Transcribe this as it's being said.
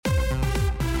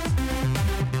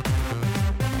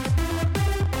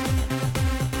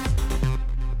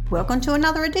Welcome to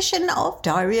another edition of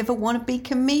Diary of a Wannabe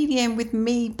Comedian with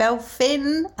me, Belle, a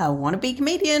wannabe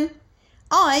comedian.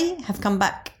 I have come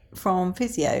back from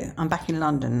physio. I'm back in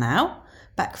London now,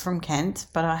 back from Kent,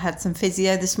 but I had some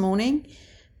physio this morning.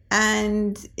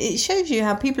 And it shows you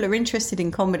how people are interested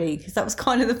in comedy, because that was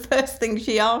kind of the first thing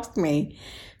she asked me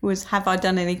was, have I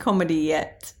done any comedy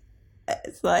yet?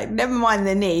 It's like, never mind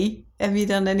the knee, have you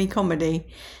done any comedy?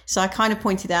 So I kind of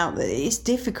pointed out that it's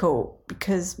difficult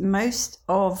because most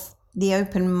of the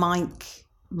open mic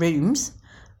rooms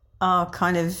are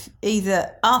kind of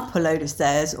either up a load of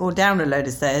stairs or down a load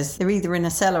of stairs. They're either in a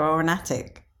cellar or an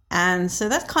attic. And so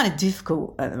that's kind of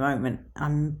difficult at the moment.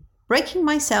 I'm breaking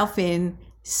myself in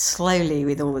slowly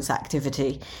with all this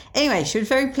activity. Anyway, she was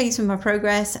very pleased with my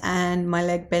progress, and my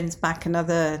leg bends back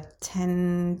another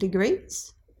 10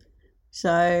 degrees.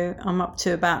 So I'm up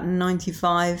to about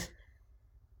 95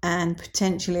 and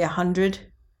potentially 100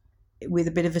 with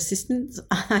a bit of assistance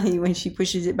when she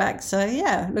pushes it back. So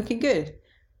yeah, looking good.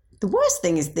 The worst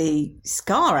thing is the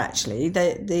scar, actually,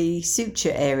 the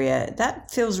suture area.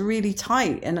 That feels really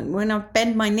tight. And when I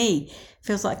bend my knee, it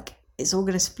feels like it's all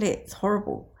going to split. It's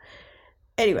horrible.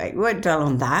 Anyway, we won't dwell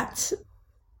on that.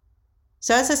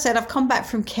 So as I said, I've come back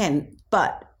from Kent,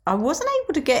 but I wasn't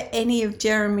able to get any of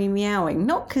Jeremy meowing.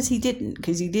 Not because he didn't,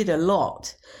 because he did a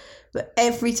lot. But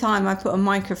every time I put a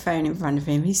microphone in front of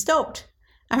him, he stopped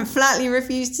and flatly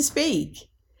refused to speak.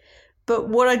 But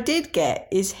what I did get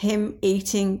is him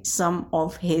eating some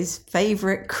of his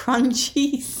favourite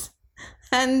crunchies.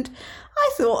 And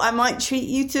I thought I might treat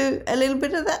you to a little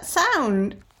bit of that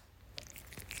sound.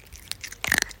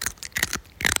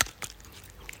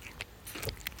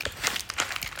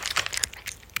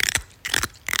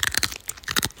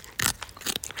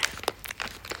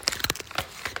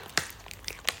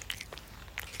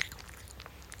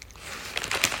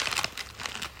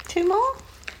 Two more?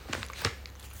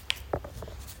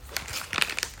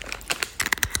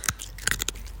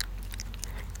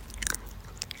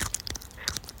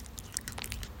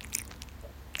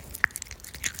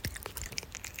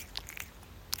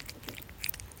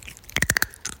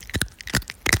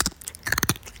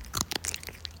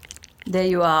 There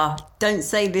you are. Don't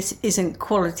say this isn't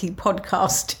quality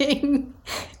podcasting.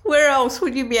 Where else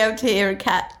would you be able to hear a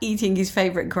cat eating his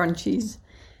favourite crunchies?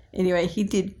 Anyway, he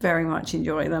did very much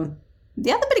enjoy them.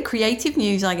 The other bit of creative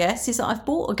news, I guess, is that I've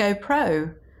bought a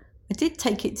GoPro. I did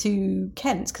take it to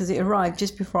Kent's because it arrived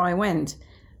just before I went.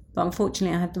 But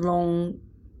unfortunately, I had the wrong,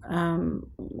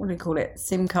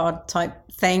 SIM card type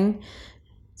thing.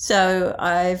 So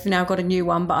I've now got a new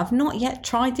one, but I've not yet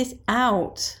tried it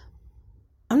out.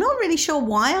 I'm not really sure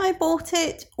why I bought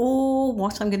it or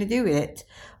what I'm going to do with it.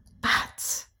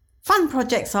 But fun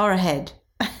projects are ahead.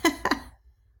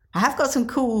 I have got some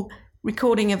cool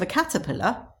recording of a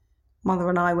caterpillar. Mother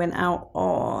and I went out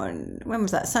on, when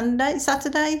was that,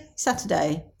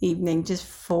 Saturday evening, just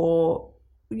for,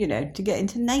 to get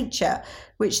into nature,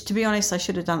 which, to be honest, I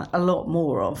should have done a lot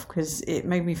more of because it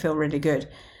made me feel really good.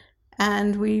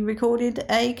 And we recorded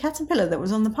a caterpillar that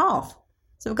was on the path.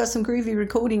 So I've got some groovy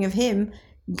recording of him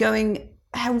going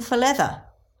hell for leather.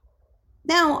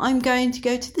 Now I'm going to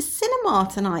go to the cinema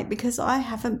tonight because I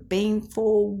haven't been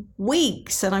for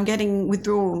weeks and I'm getting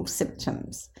withdrawal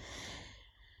symptoms.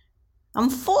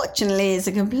 Unfortunately, it's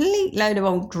a complete load of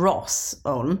old dross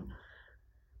on,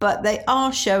 but they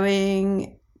are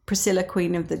showing Priscilla,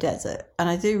 Queen of the Desert, and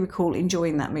I do recall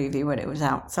enjoying that movie when it was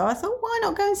out, so I thought, why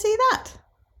not go and see that?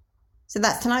 So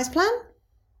that's tonight's plan.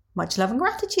 Much love and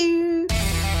gratitude.